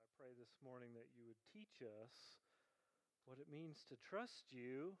this morning that you would teach us what it means to trust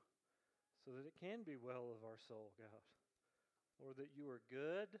you so that it can be well of our soul, God. Lord, that you are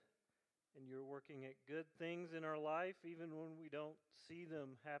good and you're working at good things in our life even when we don't see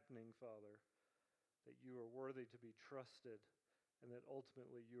them happening, Father. That you are worthy to be trusted and that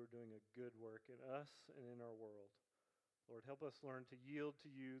ultimately you are doing a good work in us and in our world. Lord, help us learn to yield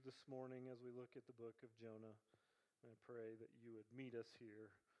to you this morning as we look at the book of Jonah. And I pray that you would meet us here.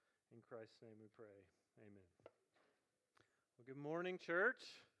 In Christ's name we pray. Amen. Well, good morning, church,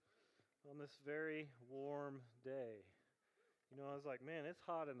 on this very warm day. You know, I was like, man, it's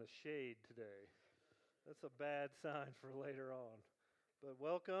hot in the shade today. That's a bad sign for later on. But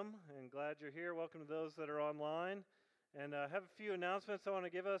welcome, and glad you're here. Welcome to those that are online. And I have a few announcements I want to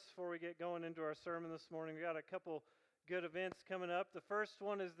give us before we get going into our sermon this morning. We got a couple good events coming up. The first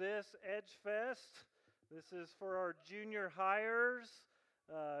one is this, Edge Fest. This is for our junior hires.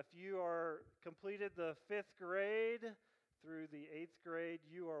 If you are completed the 5th grade through the 8th grade,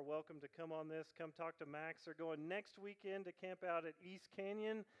 you are welcome to come on this. Come talk to Max. They're going next weekend to camp out at East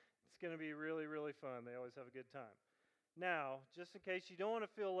Canyon. It's going to be really, really fun. They always have a good time. Now, just in case you don't want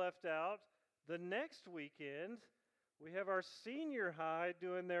to feel left out, the next weekend, we have our senior high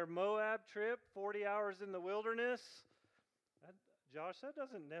doing their Moab trip, 40 hours in the wilderness. Josh, that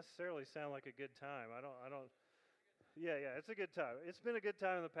doesn't necessarily sound like a good time. I don't. Yeah, it's a good time. It's been a good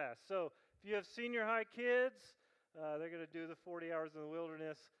time in the past. So if you have senior high kids, they're going to do the 40 hours in the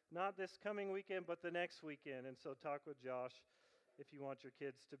wilderness, not this coming weekend, but the next weekend. And so talk with Josh if you want your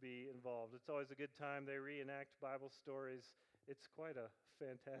kids to be involved. It's always a good time. They reenact Bible stories. It's quite a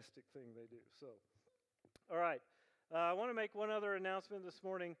fantastic thing they do. So, all right. I want to make one other announcement this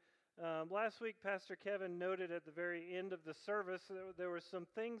morning. Last week, Pastor Kevin noted at the very end of the service that there were some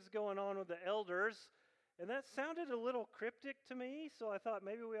things going on with the elders, and that sounded a little cryptic to me, so I thought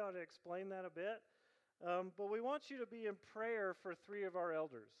maybe we ought to explain that a bit. But we want you to be in prayer for 3 of our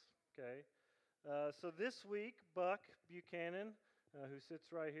elders, okay? So this week, Buck Buchanan, who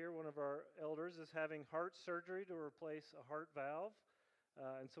sits right here, one of our elders, is having heart surgery to replace a heart valve.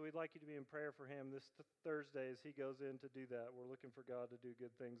 And so we'd like you to be in prayer for him this Thursday as he goes in to do that. We're looking for God to do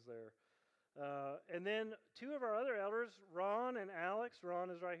good things there. And then 2 of our other elders, Ron and Alex. Ron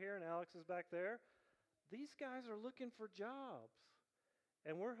is right here and Alex is back there. These guys are looking for jobs.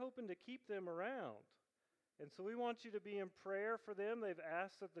 And we're hoping to keep them around. And so we want you to be in prayer for them. They've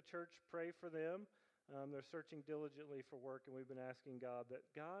asked that the church pray for them. They're searching diligently for work, and we've been asking God that,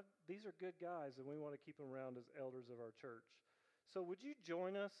 God, these are good guys, and we want to keep them around as elders of our church. So would you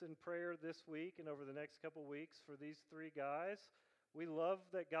join us in prayer this week and over the next couple weeks for these 3 guys? We love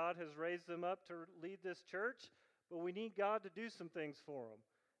that God has raised them up to lead this church, but we need God to do some things for them.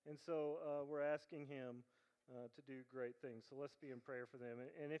 And so we're asking him to do great things. So let's be in prayer for them.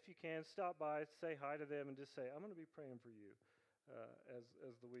 And if you can, stop by, say hi to them, and just say, I'm going to be praying for you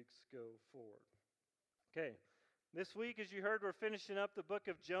as the weeks go forward. Okay. This week, as you heard, we're finishing up the book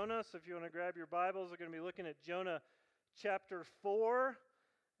of Jonah. So if you want to grab your Bibles, we're going to be looking at Jonah chapter 4.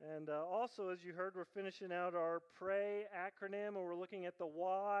 And also, as you heard, we're finishing out our PRAY acronym, and we're looking at the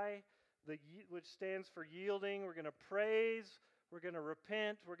Y, which stands for yielding. We're going to praise, we're going to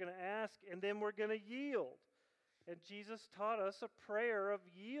repent, we're going to ask, and then we're going to yield. And Jesus taught us a prayer of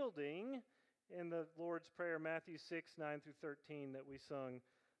yielding in the Lord's Prayer, Matthew 6, 9 through 13, that we sung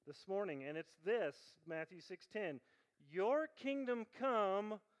this morning. And it's this, Matthew 6:10, your kingdom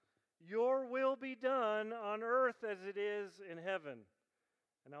come, your will be done on earth as it is in heaven.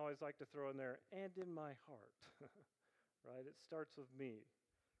 And I always like to throw in there, and in my heart. Right? It starts with me.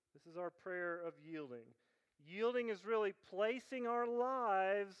 This is our prayer of yielding. Yielding is really placing our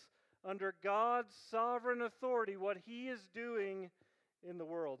lives under God's sovereign authority, what he is doing in the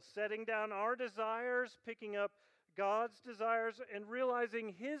world. Setting down our desires, picking up God's desires, and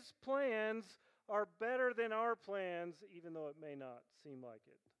realizing his plans are better than our plans, even though it may not seem like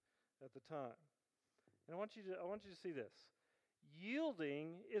it at the time. And I want you to see this.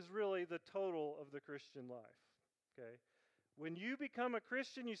 Yielding is really the total of the Christian life. Okay? When you become a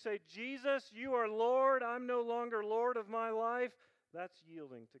Christian, you say, Jesus, you are Lord. I'm no longer Lord of my life. That's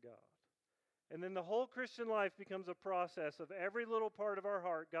yielding to God. And then the whole Christian life becomes a process of every little part of our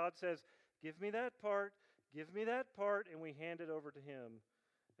heart. God says, give me that part, and we hand it over to him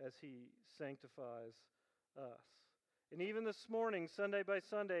as he sanctifies us. And even this morning, Sunday by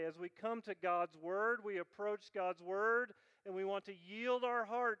Sunday, as we come to God's Word, we approach God's Word, and we want to yield our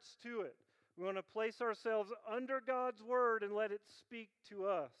hearts to it. We want to place ourselves under God's Word and let it speak to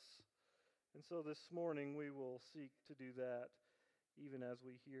us. And so this morning, we will seek to do that, even as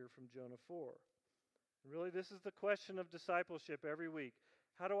we hear from Jonah 4. And really, this is the question of discipleship every week.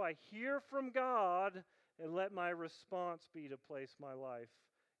 How do I hear from God and let my response be to place my life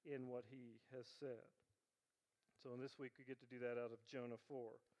in what He has said? So in this week we get to do that out of Jonah 4.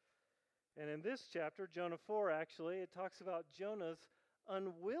 And in this chapter, Jonah 4 actually, it talks about Jonah's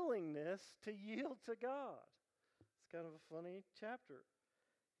unwillingness to yield to God. It's kind of a funny chapter.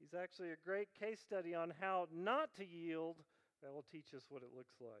 He's actually a great case study on how not to yield. That will teach us what it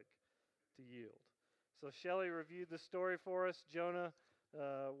looks like to yield. So Shelley reviewed the story for us. Jonah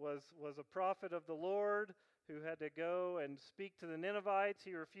was a prophet of the Lord who had to go and speak to the Ninevites.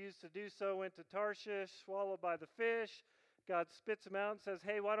 He refused to do so, went to Tarshish, swallowed by the fish. God spits him out and says,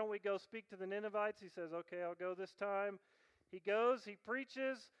 hey, why don't we go speak to the Ninevites? He says, okay, I'll go this time. He goes, he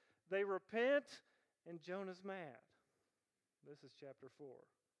preaches, they repent, and Jonah's mad. This is chapter 4,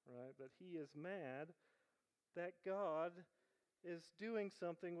 right? That he is mad that God is doing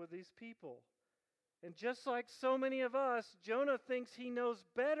something with these people. And just like so many of us, Jonah thinks he knows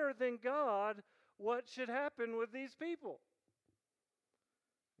better than God what should happen with these people.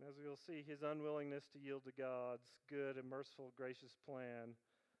 And as we'll see, his unwillingness to yield to God's good and merciful, gracious plan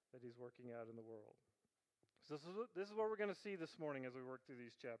that he's working out in the world. So this is what we're going to see this morning as we work through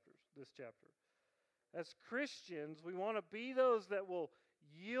this chapter. As Christians, we want to be those that will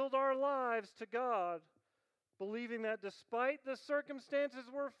yield our lives to God, believing that despite the circumstances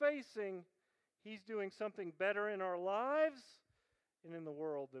we're facing, He's doing something better in our lives and in the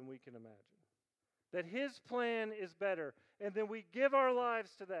world than we can imagine. That His plan is better, and then we give our lives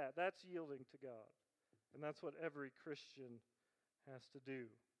to that. That's yielding to God. And that's what every Christian has to do.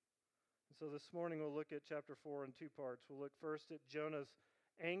 And so this morning we'll look at chapter 4 in two parts. We'll look first at Jonah's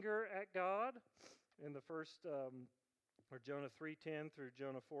anger at God in the first, or Jonah 3:10 through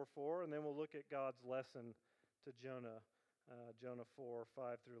Jonah 4:4, and then we'll look at God's lesson to Jonah, Jonah 4:5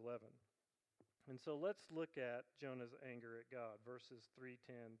 through 11. And so let's look at Jonah's anger at God, verses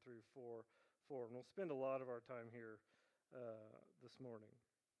 3:10 through 4:4. And we'll spend a lot of our time here this morning.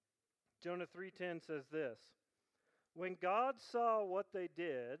 Jonah 3:10 says this: when God saw what they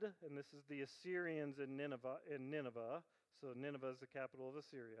did, and this is the Assyrians in Nineveh, so Nineveh is the capital of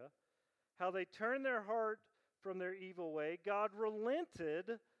Assyria, how they turned their heart from their evil way, God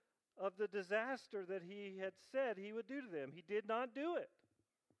relented of the disaster that He had said He would do to them. He did not do it.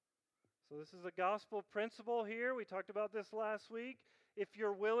 So this is a gospel principle here. We talked about this last week. If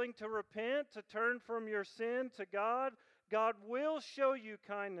you're willing to repent, to turn from your sin to God, God will show you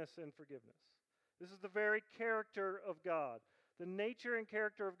kindness and forgiveness. This is the very character of God, the nature and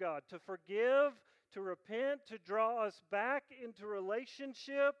character of God, to forgive, to repent, to draw us back into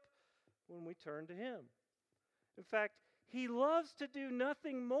relationship when we turn to Him. In fact, He loves to do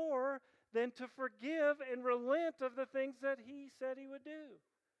nothing more than to forgive and relent of the things that He said He would do.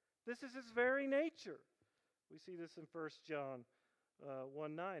 This is His very nature. We see this in 1 John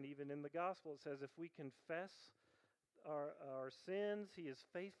 1:9. Even in the gospel, it says, if we confess our sins, He is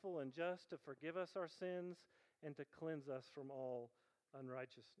faithful and just to forgive us our sins and to cleanse us from all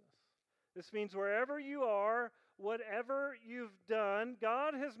unrighteousness. This means wherever you are, whatever you've done,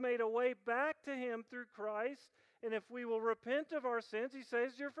 God has made a way back to Him through Christ. And if we will repent of our sins, He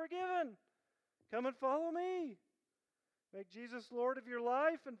says, you're forgiven. Come and follow me. Make Jesus Lord of your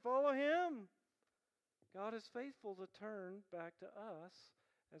life and follow Him. God is faithful to turn back to us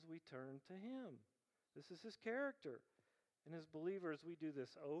as we turn to Him. This is His character. And as believers, we do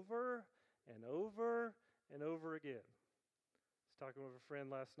this over and over and over again. I was talking with a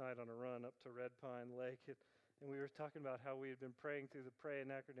friend last night on a run up to Red Pine Lake, and we were talking about how we had been praying through the Pray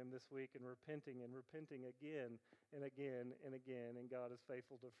acronym this week and repenting again and again and again, and God is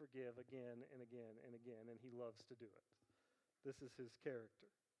faithful to forgive again and again and again, and He loves to do it. This is His character.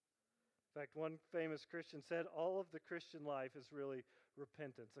 In fact, one famous Christian said, all of the Christian life is really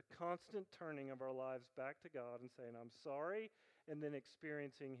repentance, a constant turning of our lives back to God and saying, I'm sorry, and then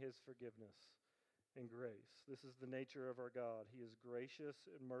experiencing His forgiveness and grace. This is the nature of our God. He is gracious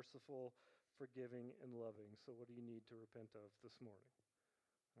and merciful, forgiving and loving. So what do you need to repent of this morning?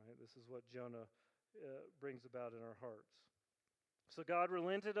 All right, this is what Jonah brings about in our hearts. So God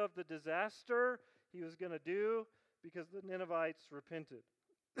relented of the disaster He was going to do because the Ninevites repented.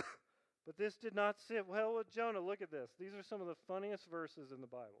 But this did not sit well with Jonah. Look at this. These are some of the funniest verses in the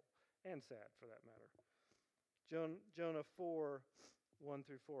Bible, and sad for that matter. Jonah 4:1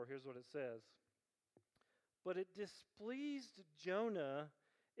 through 4. Here's what it says. But it displeased Jonah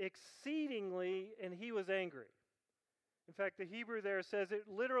exceedingly, and he was angry. In fact, the Hebrew there says it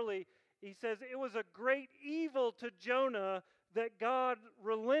literally, he says it was a great evil to Jonah that God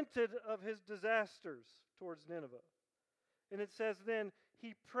relented of his disasters towards Nineveh. And it says then,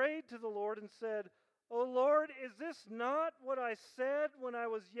 he prayed to the Lord and said, O Lord, is this not what I said when I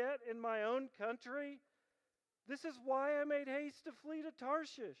was yet in my own country? This is why I made haste to flee to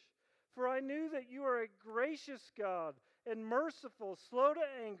Tarshish, for I knew that you are a gracious God and merciful, slow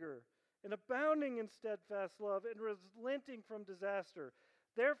to anger, and abounding in steadfast love, and relenting from disaster.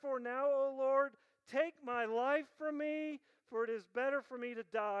 Therefore now, O Lord, take my life from me, for it is better for me to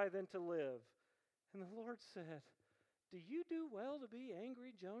die than to live. And the Lord said, do you do well to be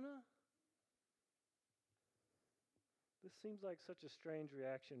angry, Jonah? This seems like such a strange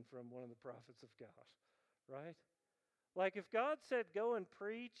reaction from one of the prophets of God, right? Like if God said, go and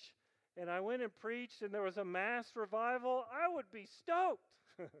preach, and I went and preached and there was a mass revival, I would be stoked,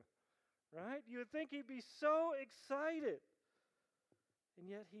 right? You would think he'd be so excited. And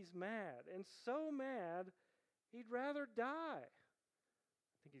yet he's mad, and so mad, he'd rather die.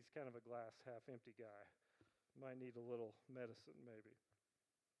 I think he's kind of a glass half empty guy. Might need a little medicine, maybe.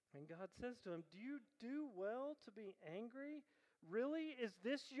 And God says to him, do you do well to be angry? Really? Is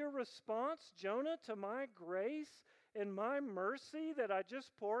this your response, Jonah, to my grace and my mercy that I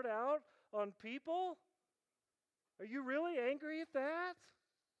just poured out on people? Are you really angry at that?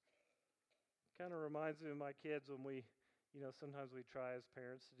 Kind of reminds me of my kids when sometimes we try as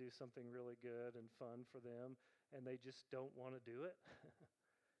parents to do something really good and fun for them, and they just don't want to do it.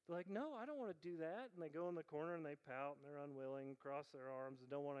 They're like, no, I don't want to do that. And they go in the corner and they pout and they're unwilling, cross their arms, and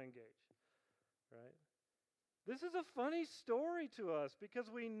don't want to engage. Right? This is a funny story to us because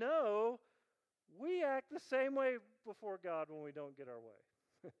we know we act the same way before God when we don't get our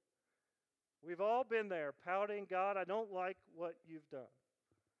way. We've all been there, pouting, God, I don't like what you've done.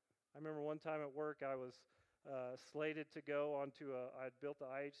 I remember one time at work I was slated to go onto I'd built the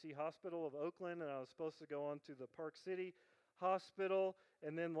IHC Hospital of Oakland, and I was supposed to go onto the Park City Hospital,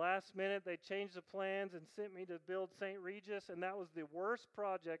 and then last minute they changed the plans and sent me to build St. Regis, and that was the worst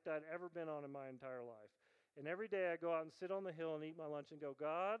project I'd ever been on in my entire life. And every day I go out and sit on the hill and eat my lunch and go,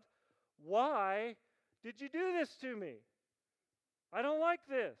 God, why did you do this to me? I don't like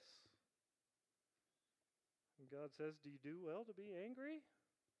this. And God says, do you do well to be angry?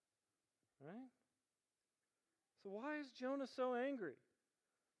 Right? So why is Jonah so angry?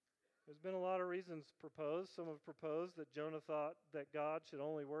 There's been a lot of reasons proposed. Some have proposed that Jonah thought that God should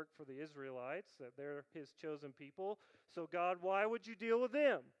only work for the Israelites, that they're his chosen people. So God, why would you deal with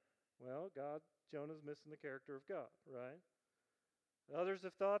them? Well, Jonah's missing the character of God, right? Others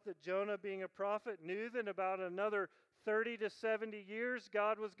have thought that Jonah, being a prophet, knew that about another 30 to 70 years,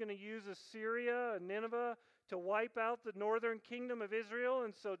 God was going to use Assyria and Nineveh to wipe out the northern kingdom of Israel.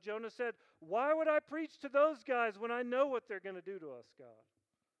 And so Jonah said, why would I preach to those guys when I know what they're going to do to us, God?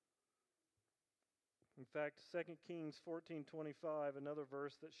 In fact, 2 Kings 14:25, another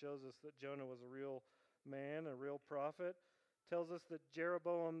verse that shows us that Jonah was a real man, a real prophet, tells us that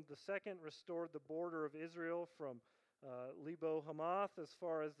Jeroboam II restored the border of Israel from Lebo Hamath as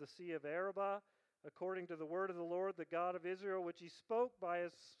far as the Sea of Arabah, according to the word of the Lord, the God of Israel, which he spoke by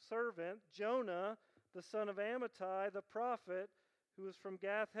his servant Jonah, the son of Amittai, the prophet, who was from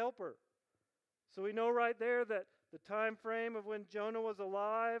Gath Helper. So we know right there that the time frame of when Jonah was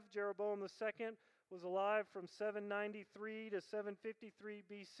alive, Jeroboam II was alive from 793 to 753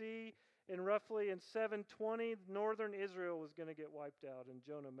 BC, and roughly in 720, northern Israel was going to get wiped out, and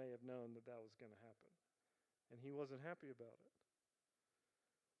Jonah may have known that that was going to happen, and he wasn't happy about it.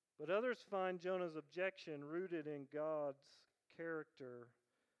 But others find Jonah's objection rooted in God's character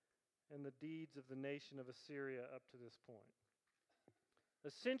and the deeds of the nation of Assyria up to this point.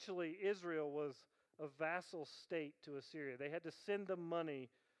 Essentially, Israel was a vassal state to Assyria. They had to send them money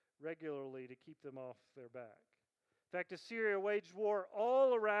regularly to keep them off their back. In fact, Assyria waged war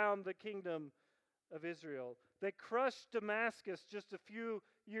all around the kingdom of Israel. They crushed Damascus just a few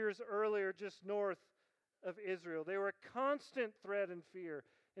years earlier, just north of Israel. They were a constant threat and fear.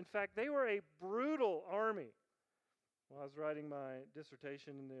 In fact, they were a brutal army. While I was writing my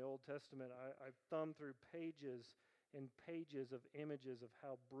dissertation in the Old Testament, I thumbed through pages and pages of images of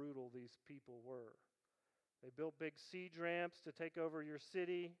how brutal these people were. They built big siege ramps to take over your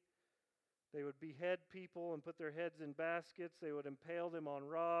city. They would behead people and put their heads in baskets. They would impale them on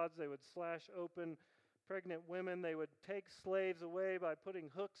rods. They would slash open pregnant women. They would take slaves away by putting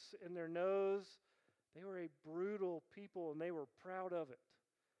hooks in their nose. They were a brutal people, and they were proud of it.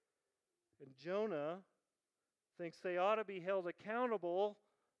 And Jonah thinks they ought to be held accountable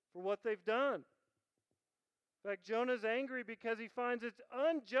for what they've done. In fact, Jonah's angry because he finds it's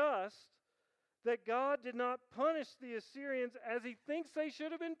unjust that God did not punish the Assyrians as he thinks they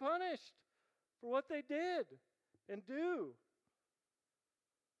should have been punished for what they did and do.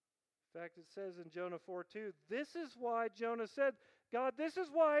 In fact, it says in Jonah 4:2, this is why Jonah said, God, this is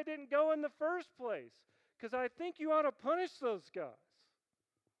why I didn't go in the first place, because I think you ought to punish those guys.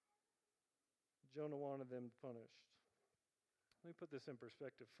 Jonah wanted them punished. Let me put this in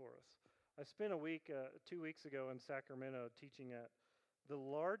perspective for us. I spent a week, 2 weeks ago in Sacramento teaching at the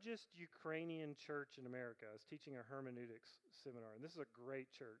largest Ukrainian church in America. I was teaching a hermeneutics seminar, and this is a great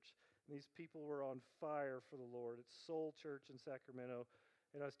church. And these people were on fire for the Lord. It's Soul Church in Sacramento.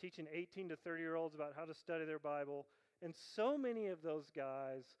 And I was teaching 18 to 30-year-olds about how to study their Bible. And so many of those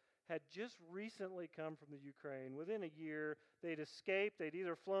guys had just recently come from the Ukraine. Within a year, they'd escaped. They'd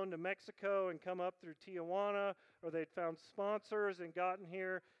either flown to Mexico and come up through Tijuana, or they'd found sponsors and gotten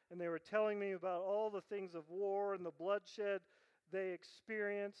here. And they were telling me about all the things of war and the bloodshed they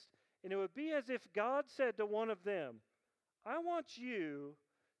experienced. And it would be as if God said to one of them, I want you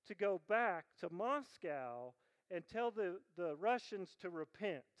to go back to Moscow and tell the Russians to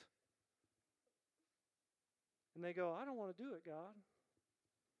repent. And they go, I don't want to do it, God.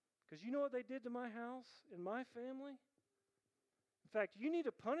 Because you know what they did to my house and my family? In fact, you need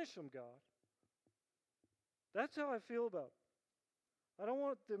to punish them, God. That's how I feel about it. I don't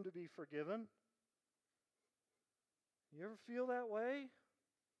want them to be forgiven. You ever feel that way?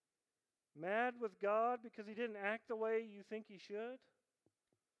 Mad with God because he didn't act the way you think he should?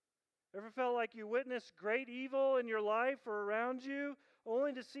 Ever felt like you witnessed great evil in your life or around you,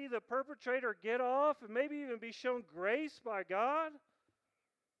 only to see the perpetrator get off and maybe even be shown grace by God?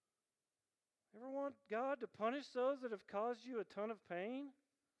 Ever want God to punish those that have caused you a ton of pain?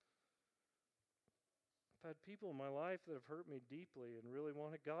 I've had people in my life that have hurt me deeply and really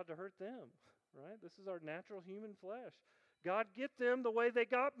wanted God to hurt them, right? This is our natural human flesh. God, get them the way they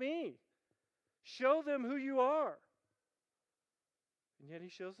got me. Show them who you are. And yet he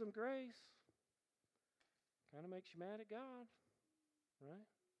shows them grace. Kind of makes you mad at God, right?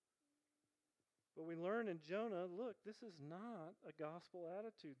 But we learn in Jonah, look, this is not a gospel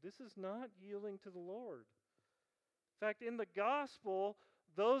attitude. This is not yielding to the Lord. In fact, in the gospel,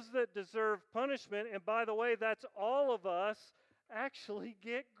 those that deserve punishment, and by the way, that's all of us, actually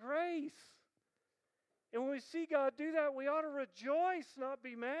get grace. And when we see God do that, we ought to rejoice, not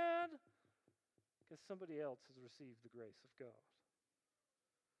be mad, because somebody else has received the grace of God.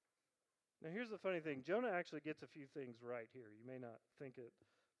 Now, here's the funny thing. Jonah actually gets a few things right here. You may not think it,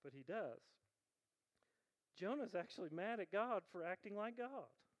 but he does. Jonah's actually mad at God for acting like God,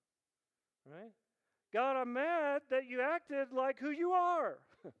 right? God, I'm mad that you acted like who you are.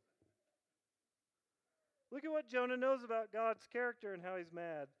 Look at what Jonah knows about God's character and how he's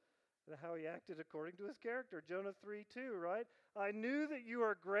mad, and how he acted according to his character. Jonah 3:2, right? I knew that you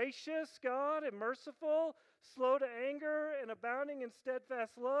are gracious, God, and merciful, slow to anger, and abounding in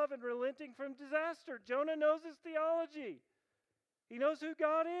steadfast love, and relenting from disaster. Jonah knows his theology. He knows who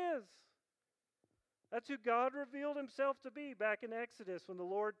God is. That's who God revealed himself to be back in Exodus when the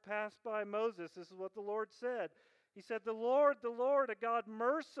Lord passed by Moses. This is what the Lord said. He said, the Lord, a God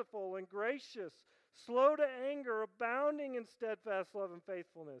merciful and gracious, slow to anger, abounding in steadfast love and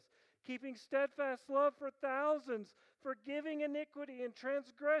faithfulness, keeping steadfast love for thousands, forgiving iniquity and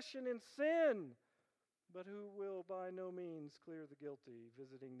transgression and sin, but who will by no means clear the guilty,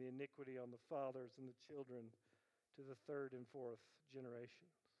 visiting the iniquity on the fathers and the children to the third and fourth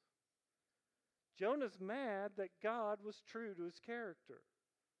generations. Jonah's mad that God was true to his character.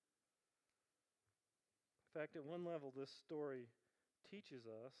 In fact, at one level, this story teaches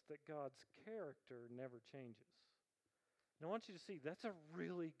us that God's character never changes. And I want you to see that's a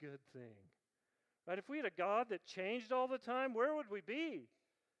really good thing. Right? If we had a God that changed all the time, where would we be?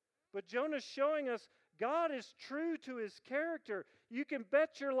 But Jonah's showing us God is true to his character. You can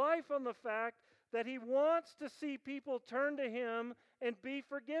bet your life on the fact that he wants to see people turn to him and be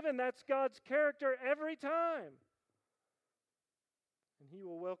forgiven. That's God's character every time. And he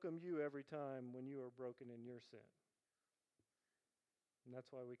will welcome you every time when you are broken in your sin. And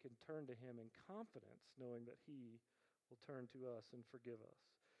that's why we can turn to him in confidence, knowing that he will turn to us and forgive us.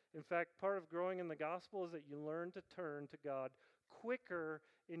 In fact, part of growing in the gospel is that you learn to turn to God quicker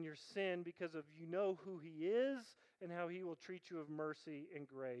in your sin because of you know who he is and how he will treat you of mercy and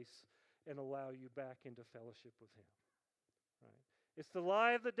grace and allow you back into fellowship with him. Right? It's the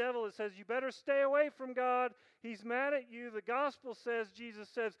lie of the devil that says you better stay away from God. He's mad at you. The gospel says, Jesus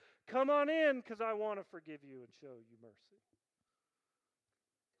says, come on in because I want to forgive you and show you mercy.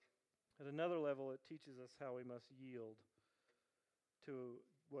 At another level, it teaches us how we must yield to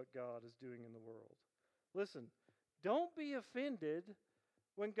what God is doing in the world. Listen, don't be offended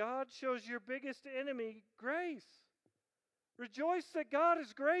when God shows your biggest enemy grace. Rejoice that God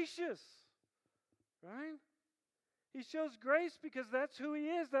is gracious, right? He shows grace because that's who he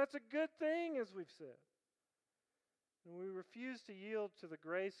is. That's a good thing, as we've said. and we refuse to yield to the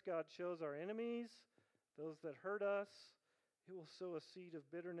grace God shows our enemies, those that hurt us, it will sow a seed of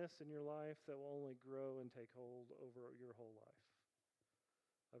bitterness in your life that will only grow and take hold over your whole life.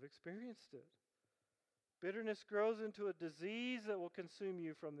 I've experienced it. Bitterness grows into a disease that will consume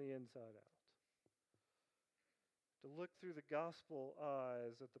you from the inside out. To look through the gospel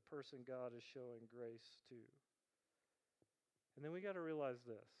eyes at the person God is showing grace to. And then we got to realize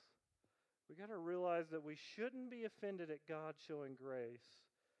this. We got to realize that we shouldn't be offended at God showing grace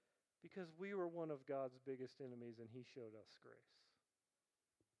because we were one of God's biggest enemies and he showed us grace.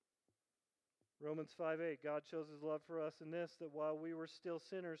 Romans 5:8, God shows his love for us in this, that while we were still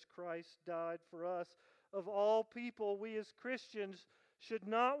sinners, Christ died for us. Of all people, we as Christians should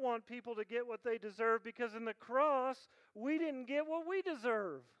not want people to get what they deserve, because in the cross, we didn't get what we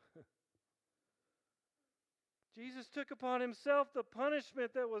deserve. Jesus took upon himself the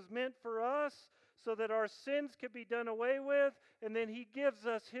punishment that was meant for us so that our sins could be done away with, and then he gives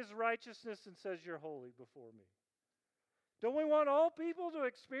us his righteousness and says, "You're holy before me." Don't we want all people to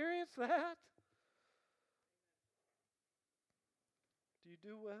experience that? Do you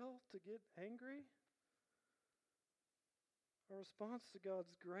do well to get angry? Our response to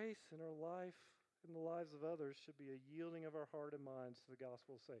God's grace in our life, in the lives of others, should be a yielding of our heart and minds to the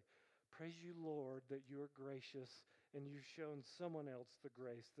gospel. Say, "Praise you, Lord, that you are gracious and you've shown someone else the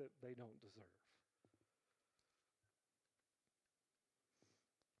grace that they don't deserve."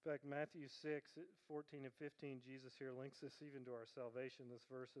 In fact, Matthew 6:14 and 15, Jesus here links this even to our salvation. This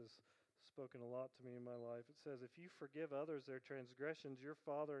verse has spoken a lot to me in my life. It says, "If you forgive others their transgressions, your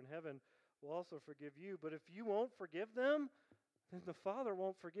Father in heaven will also forgive you. But if you won't forgive them, then the Father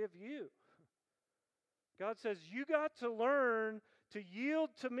won't forgive you." God says, you got to learn to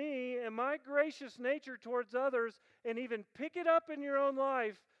yield to me and my gracious nature towards others, and even pick it up in your own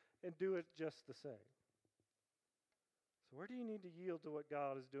life and do it just the same. So where do you need to yield to what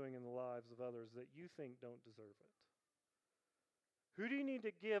God is doing in the lives of others that you think don't deserve it? Who do you need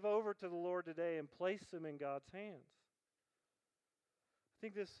to give over to the Lord today and place them in God's hands? I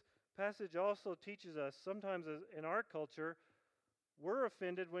think this passage also teaches us, sometimes in our culture, we're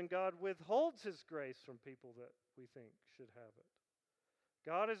offended when God withholds his grace from people that we think should have it.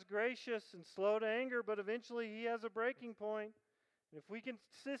 God is gracious and slow to anger, but eventually he has a breaking point. And if we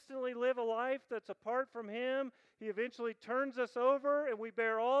consistently live a life that's apart from him, he eventually turns us over and we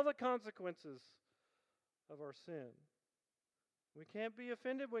bear all the consequences of our sin. We can't be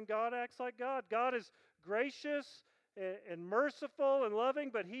offended when God acts like God. God is gracious and merciful and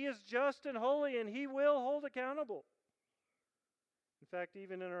loving, but he is just and holy, and he will hold accountable. In fact,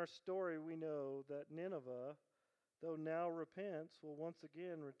 even in our story, we know that Nineveh, though now repents, will once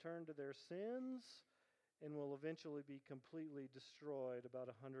again return to their sins and will eventually be completely destroyed about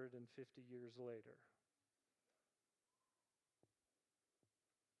 150 years later.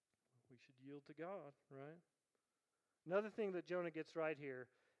 We should yield to God, right? Another thing that Jonah gets right here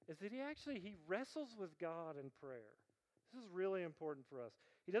is that he wrestles with God in prayer. This is really important for us.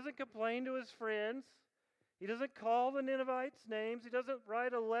 He doesn't complain to his friends. He doesn't call the Ninevites names. He doesn't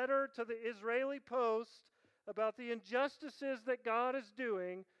write a letter to the Israeli post about the injustices that God is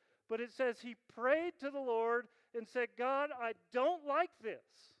doing. But it says he prayed to the Lord and said, "God, I don't like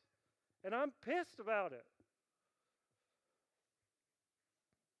this, and I'm pissed about it."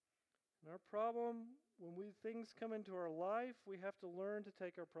 And our problem, when things come into our life, we have to learn to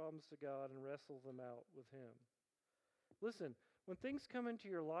take our problems to God and wrestle them out with him. Listen, when things come into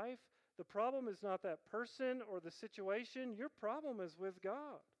your life, the problem is not that person or the situation. Your problem is with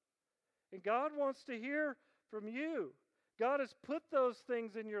God. And God wants to hear from you. God has put those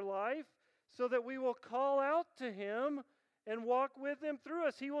things in your life so that we will call out to him and walk with him through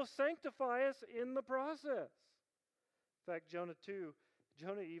us. He will sanctify us in the process. In fact,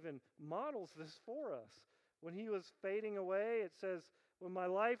 Jonah even models this for us. When he was fading away, it says, "When my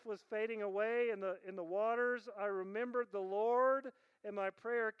life was fading away in the waters, I remembered the Lord, and my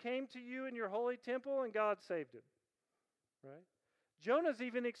prayer came to you in your holy temple," and God saved him. Right? Jonah's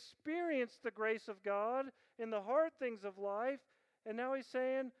even experienced the grace of God in the hard things of life, and now he's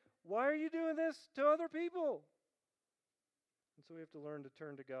saying, "Why are you doing this to other people?" And so we have to learn to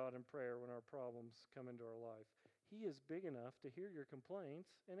turn to God in prayer when our problems come into our life. He is big enough to hear your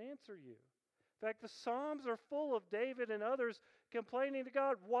complaints and answer you. In fact, the Psalms are full of David and others complaining to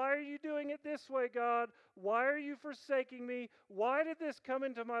God, "Why are you doing it this way, God? Why are you forsaking me? Why did this come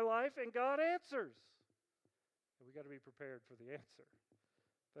into my life?" And God answers. And we got to be prepared for the answer.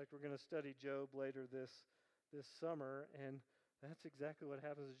 In fact, we're going to study Job later this summer, and that's exactly what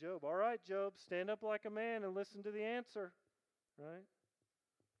happens to Job. "All right, Job, stand up like a man and listen to the answer." Right?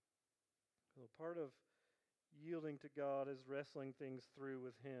 So part of yielding to God is wrestling things through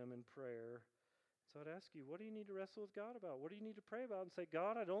with Him in prayer. So I'd ask you, what do you need to wrestle with God about? What do you need to pray about? And say,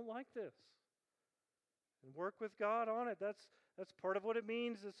 God, I don't like this. And work with God on it. That's part of what it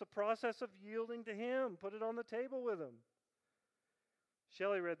means. It's a process of yielding to Him. Put it on the table with Him.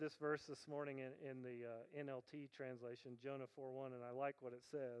 Shelley read this verse this morning in the NLT translation, Jonah 4:1, and I like what it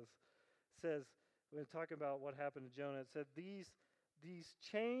says. It says, when talking about what happened to Jonah, it said, these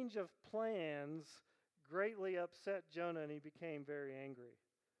change of plans greatly upset Jonah, and he became very angry.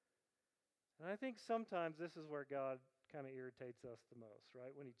 And I think sometimes this is where God kind of irritates us the most, right?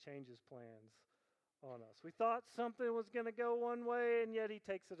 When He changes plans on us. We thought something was going to go one way, and yet He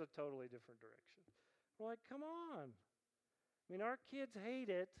takes it a totally different direction. We're like, come on. I mean, our kids hate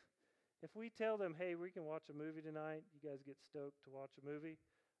it. If we tell them, hey, we can watch a movie tonight, you guys get stoked to watch a movie,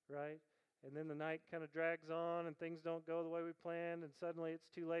 right? And then the night kind of drags on, and things don't go the way we planned, and suddenly it's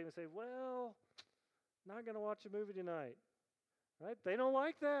too late, and we say, well, not going to watch a movie tonight, right? They don't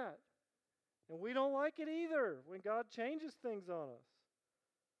like that. And we don't like it either when God changes things on us.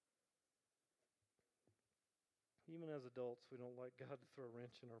 Even as adults, we don't like God to throw a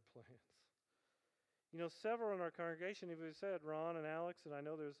wrench in our plans. You know, several in our congregation, as we said, Ron and Alex, and I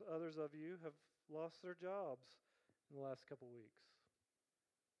know there's others of you, have lost their jobs in the last couple weeks.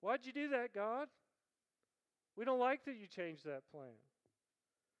 Why'd you do that, God? We don't like that you changed that plan.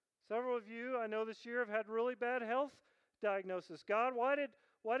 Several of you, I know this year, have had really bad health diagnosis. God, why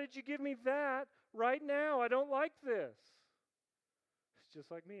did you give me that right now? I don't like this. It's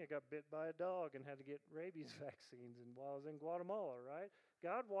just like me. I got bit by a dog and had to get rabies vaccines while I was in Guatemala, right?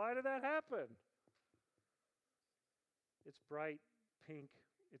 God, why did that happen? It's bright pink.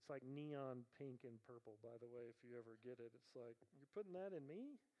 It's like neon pink and purple, by the way, if you ever get it. It's like, you're putting that in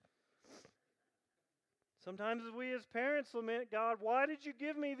me? Sometimes we as parents lament, God, why did you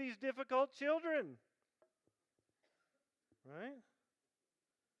give me these difficult children? Right?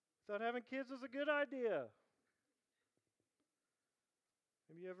 Thought having kids was a good idea.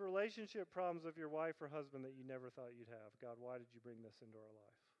 Maybe you have relationship problems with your wife or husband that you never thought you'd have. God, why did you bring this into our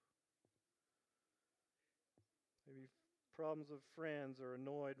life? Maybe problems with friends or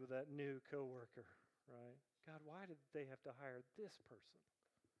annoyed with that new coworker, right? God, why did they have to hire this person?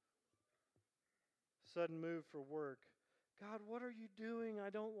 Sudden move for work. God, what are you doing? I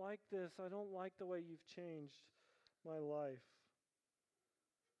don't like this. I don't like the way you've changed my life.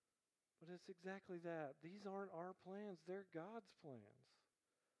 But it's exactly that. These aren't our plans. They're God's plans.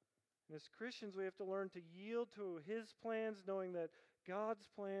 And as Christians, we have to learn to yield to His plans, knowing that God's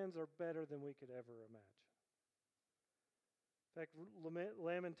plans are better than we could ever imagine. In fact,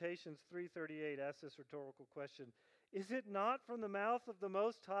 Lamentations 3:38 asks this rhetorical question. Is it not from the mouth of the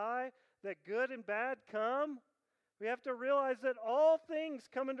Most High that good and bad come? We have to realize that all things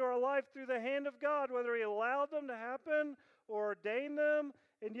come into our life through the hand of God, whether He allowed them to happen or ordained them,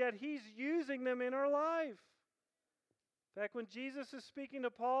 and yet He's using them in our life. In fact, when Jesus is speaking to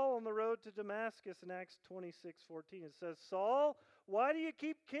Paul on the road to Damascus in Acts 26:14, it says, Saul, why do you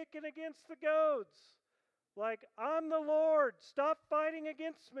keep kicking against the goads? Like, I'm the Lord, stop fighting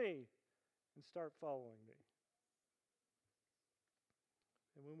against me and start following me.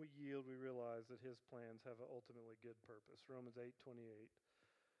 And when we yield, we realize that His plans have an ultimately good purpose. Romans 8:28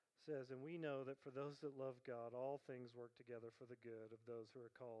 says, and we know that for those that love God, all things work together for the good of those who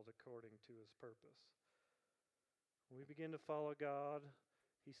are called according to His purpose. When we begin to follow God,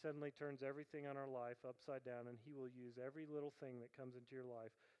 He suddenly turns everything on our life upside down, and He will use every little thing that comes into your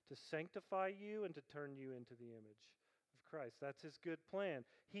life to sanctify you and to turn you into the image of Christ. That's His good plan.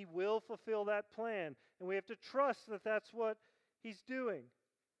 He will fulfill that plan, and we have to trust that that's what He's doing.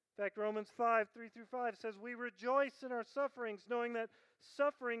 In fact, Romans 5:3-5 says, we rejoice in our sufferings, knowing that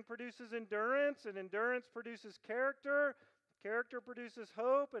suffering produces endurance, and endurance produces character. Character produces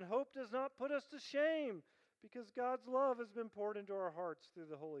hope, and hope does not put us to shame, because God's love has been poured into our hearts through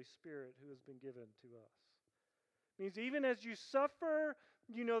the Holy Spirit who has been given to us. It means even as you suffer,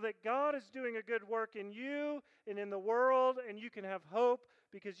 you know that God is doing a good work in you and in the world, and you can have hope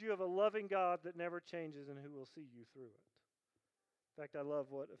because you have a loving God that never changes and who will see you through it. In fact, I love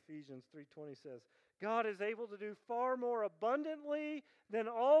what Ephesians 3:20 says. God is able to do far more abundantly than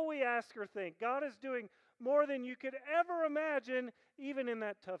all we ask or think. God is doing more than you could ever imagine, even in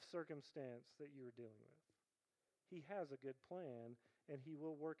that tough circumstance that you are dealing with. He has a good plan, and He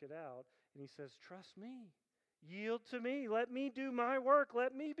will work it out. And He says, trust me. Yield to me. Let me do my work.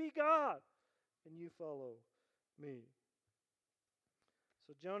 Let me be God. And you follow me.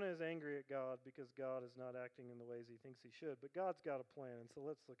 So Jonah is angry at God because God is not acting in the ways he thinks He should. But God's got a plan. And so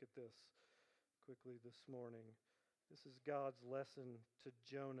let's look at this quickly this morning. This is God's lesson to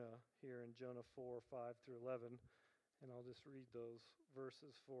Jonah here in Jonah 4, 5 through 11. And I'll just read those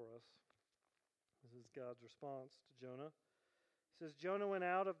verses for us. This is God's response to Jonah. It says, Jonah went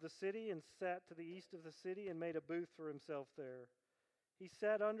out of the city and sat to the east of the city and made a booth for himself there. He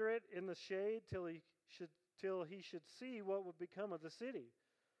sat under it in the shade till he should see what would become of the city.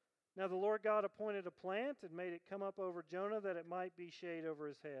 Now the Lord God appointed a plant and made it come up over Jonah that it might be shade over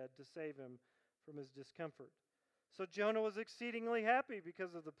his head to save him from his discomfort. So Jonah was exceedingly happy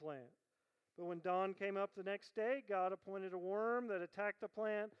because of the plant. But when dawn came up the next day, God appointed a worm that attacked the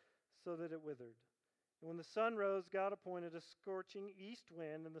plant so that it withered. And when the sun rose, God appointed a scorching east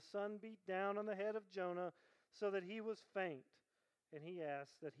wind, and the sun beat down on the head of Jonah so that he was faint. And he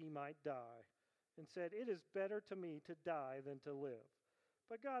asked that he might die, and said, It is better to me to die than to live.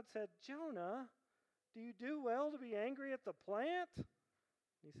 But God said, Jonah, do you do well to be angry at the plant?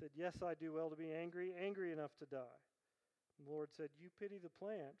 And he said, Yes, I do well to be angry enough to die. And the Lord said, You pity the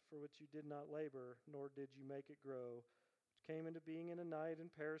plant for which you did not labor, nor did you make it grow, which came into being in a night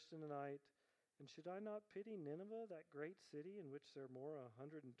and perished in a night. And should I not pity Nineveh, that great city in which there are more than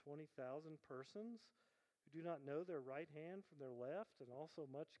 120,000 persons who do not know their right hand from their left, and also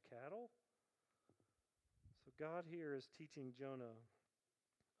much cattle? So God here is teaching Jonah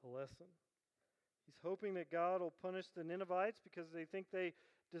a lesson. He's hoping that God will punish the Ninevites because they think they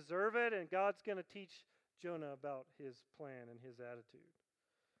deserve it, and God's going to teach Jonah about his plan and his attitude.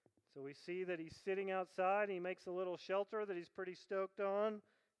 So we see that he's sitting outside, and he makes a little shelter that he's pretty stoked on,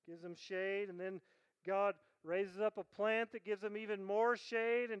 gives him shade, and then God raises up a plant that gives him even more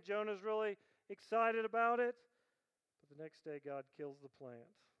shade, and Jonah's really excited about it. But the next day, God kills the plant,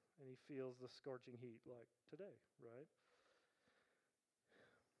 and he feels the scorching heat like today, right?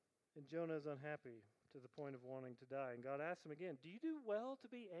 And Jonah is unhappy to the point of wanting to die. And God asks him again, Do you do well to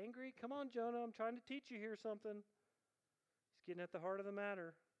be angry? Come on, Jonah, I'm trying to teach you here something. He's getting at the heart of the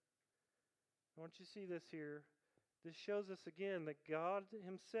matter. I want you to see this here. This shows us again that God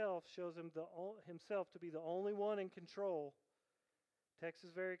himself shows himself to be the only one in control. Text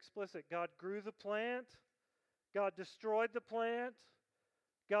is very explicit. God grew the plant. God destroyed the plant.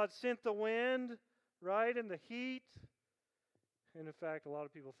 God sent the wind, right, and the heat. And in fact, a lot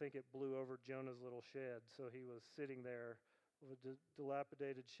of people think it blew over Jonah's little shed. So he was sitting there with a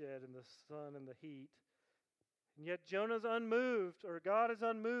dilapidated shed in the sun and the heat. And yet Jonah's unmoved, or God is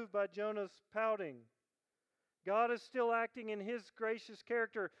unmoved by Jonah's pouting. God is still acting in his gracious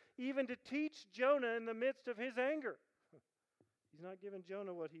character, even to teach Jonah in the midst of his anger. He's not giving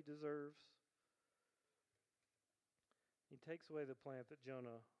Jonah what he deserves. He takes away the plant that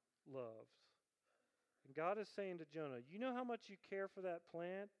Jonah loved. And God is saying to Jonah, you know how much you care for that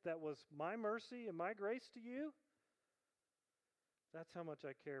plant that was my mercy and my grace to you? That's how much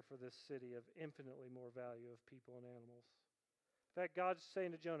I care for this city of infinitely more value of people and animals. In fact, God's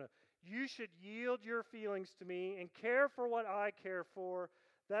saying to Jonah, you should yield your feelings to me and care for what I care for.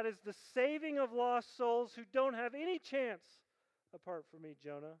 That is the saving of lost souls who don't have any chance apart from me,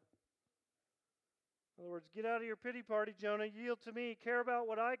 Jonah. In other words, get out of your pity party, Jonah. Yield to me. Care about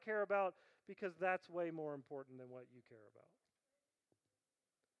what I care about, because that's way more important than what you care about.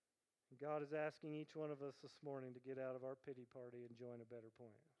 And God is asking each one of us this morning to get out of our pity party and join a better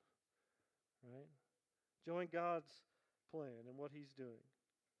plan. Right? Join God's plan and what he's doing.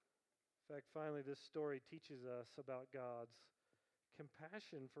 In fact, finally, this story teaches us about God's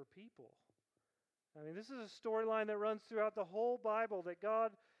compassion for people. I mean, this is a storyline that runs throughout the whole Bible, that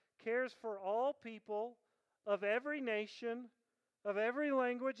God cares for all people of every nation, of every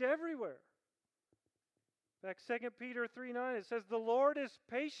language, everywhere. In fact, 2 Peter 3:9, it says, the Lord is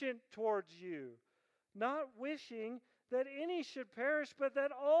patient towards you, not wishing that any should perish, but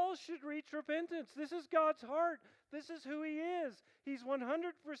that all should reach repentance. This is God's heart. This is who he is. He's 100%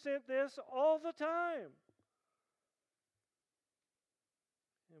 this all the time.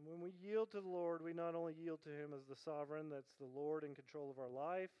 And when we yield to the Lord, we not only yield to him as the sovereign, that's the Lord in control of our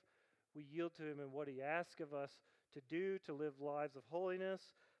life, we yield to him in what he asks of us to do, to live lives of holiness,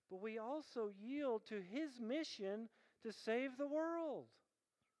 but we also yield to his mission to save the world.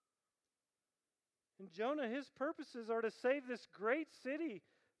 And Jonah, his purposes are to save this great city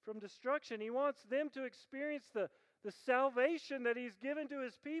from destruction. He wants them to experience the salvation that he's given to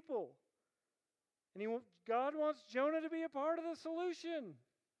his people. And God wants Jonah to be a part of the solution.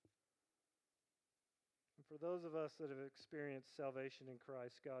 And for those of us that have experienced salvation in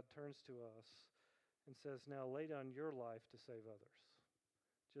Christ, God turns to us and says, now lay down your life to save others,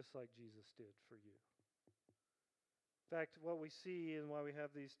 just like Jesus did for you. In fact, what we see and why we have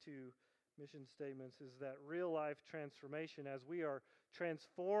these two mission statements is that real life transformation as we are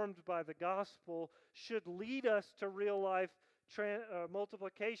transformed by the gospel should lead us to real life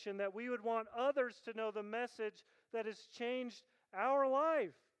multiplication, that we would want others to know the message that has changed our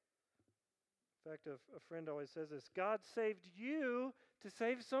life. In fact, a friend always says this: God saved you to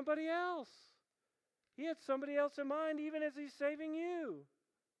save somebody else. He had somebody else in mind even as He's saving you.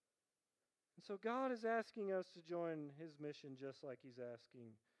 And so God is asking us to join His mission just like He's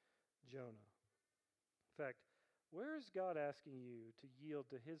asking Jonah. In fact, where is God asking you to yield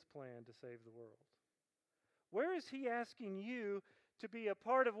to His plan to save the world? Where is He asking you to be a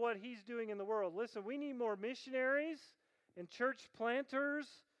part of what He's doing in the world? Listen, we need more missionaries and church planters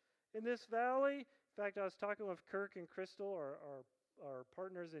in this valley. In fact, I was talking with Kirk and Crystal, our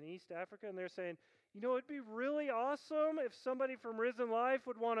partners in East Africa, and they're saying, you know, it'd be really awesome if somebody from Risen Life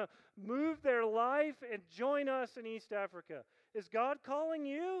would want to move their life and join us in East Africa. Is God calling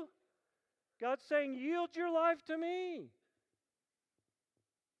you? God's saying, yield your life to me.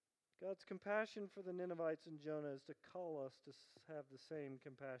 God's compassion for the Ninevites and Jonah is to call us to have the same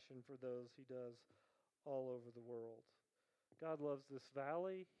compassion for those He does all over the world. God loves this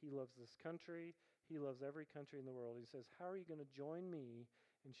valley. He loves this country. He loves every country in the world. He says, how are you going to join me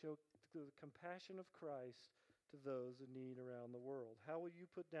and show the compassion of Christ to those in need around the world? How will you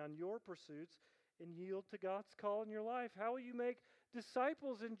put down your pursuits and yield to God's call in your life? How will you make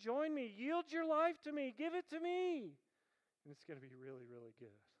disciples and join me? Yield your life to me. Give it to me. And it's going to be really, really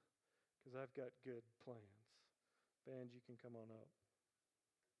good, because I've got good plans. Band, you can come on up.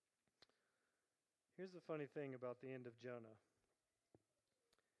 Here's the funny thing about the end of Jonah.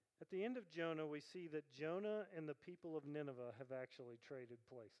 At the end of Jonah, we see that Jonah and the people of Nineveh have actually traded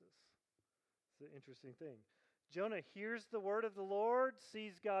places. It's an interesting thing. Jonah hears the word of the Lord,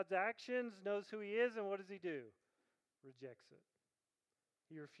 sees God's actions, knows who He is, and what does he do? Rejects it.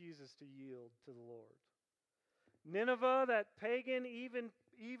 He refuses to yield to the Lord. Nineveh, that pagan, even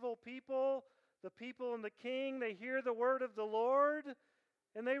evil people, the people and the king, they hear the word of the Lord,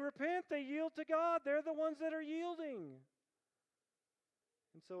 and they repent. They yield to God. They're the ones that are yielding.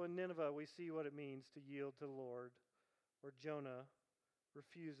 And so in Nineveh, we see what it means to yield to the Lord, where Jonah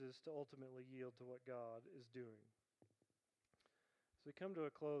refuses to ultimately yield to what God is doing. As we come to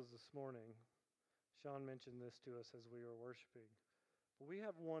a close this morning, Sean mentioned this to us as we were worshiping, but we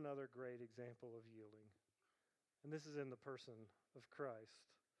have one other great example of yielding, and this is in the person of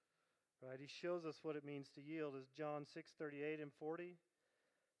Christ. Right? He shows us what it means to yield, as John 6:38 and 40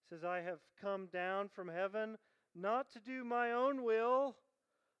 says, I have come down from heaven not to do my own will,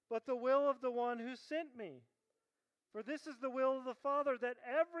 but the will of the one who sent me. For this is the will of the Father, that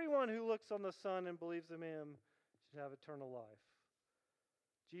everyone who looks on the Son and believes in Him should have eternal life.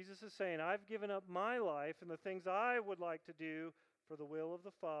 Jesus is saying, I've given up my life and the things I would like to do for the will of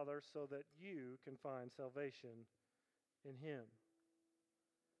the Father, so that you can find salvation in Him.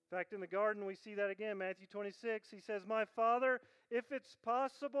 In fact, in the garden, we see that again. Matthew 26, He says, my Father, if it's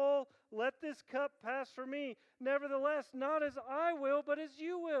possible, let this cup pass from me. Nevertheless, not as I will, but as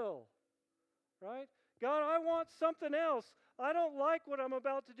you will. Right? God, I want something else. I don't like what I'm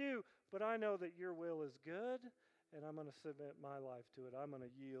about to do, but I know that your will is good, and I'm going to submit my life to it. I'm going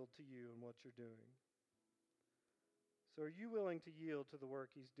to yield to you in what you're doing. So are you willing to yield to the work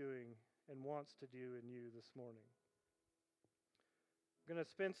He's doing and wants to do in you this morning? We're going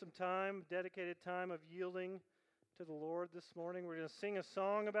to spend some time, dedicated time of yielding to the Lord this morning. We're going to sing a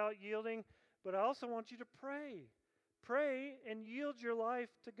song about yielding, but I also want you to pray. Pray and yield your life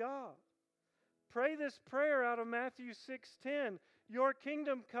to God. Pray this prayer out of Matthew 6:10. Your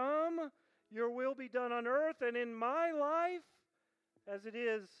kingdom come, your will be done on earth and in my life as it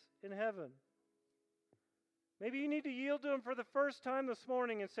is in heaven. Maybe you need to yield to Him for the first time this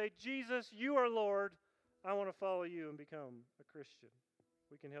morning and say, Jesus, you are Lord. I want to follow you and become a Christian.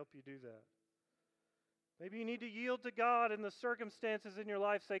 We can help you do that. Maybe you need to yield to God in the circumstances in your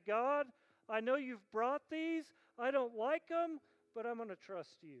life. Say, God, I know you've brought these. I don't like them, but I'm going to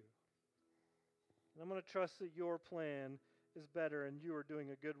trust you. And I'm going to trust that your plan is better and you are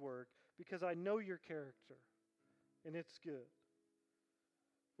doing a good work, because I know your character and it's good.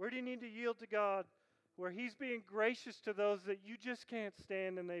 Where do you need to yield to God? Where He's being gracious to those that you just can't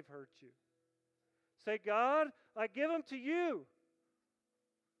stand and they've hurt you. Say, God, I give them to you.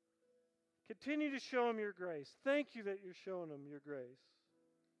 Continue to show them your grace. Thank you that you're showing them your grace.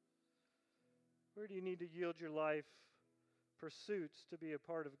 Where do you need to yield your life pursuits to be a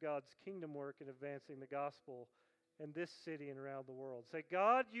part of God's kingdom work in advancing the gospel in this city and around the world? Say,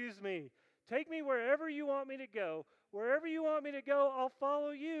 God, use me. Take me wherever you want me to go. Wherever you want me to go, I'll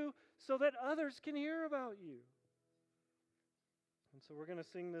follow you so that others can hear about you. And so we're going to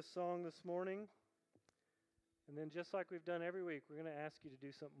sing this song this morning. And then just like we've done every week, we're going to ask you to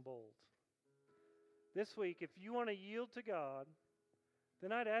do something bold. This week, if you want to yield to God,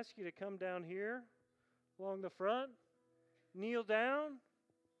 then I'd ask you to come down here along the front, kneel down,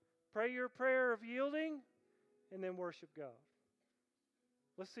 pray your prayer of yielding, and then worship God.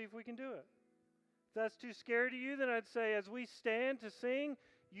 Let's see if we can do it. If that's too scary to you, then I'd say as we stand to sing,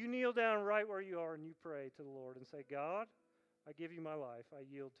 you kneel down right where you are and you pray to the Lord and say, God, I give you my life. I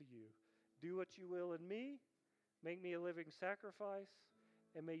yield to you. Do what you will in me. Make me a living sacrifice.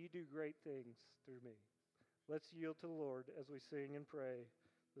 And may you do great things through me. Let's yield to the Lord as we sing and pray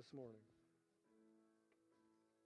this morning.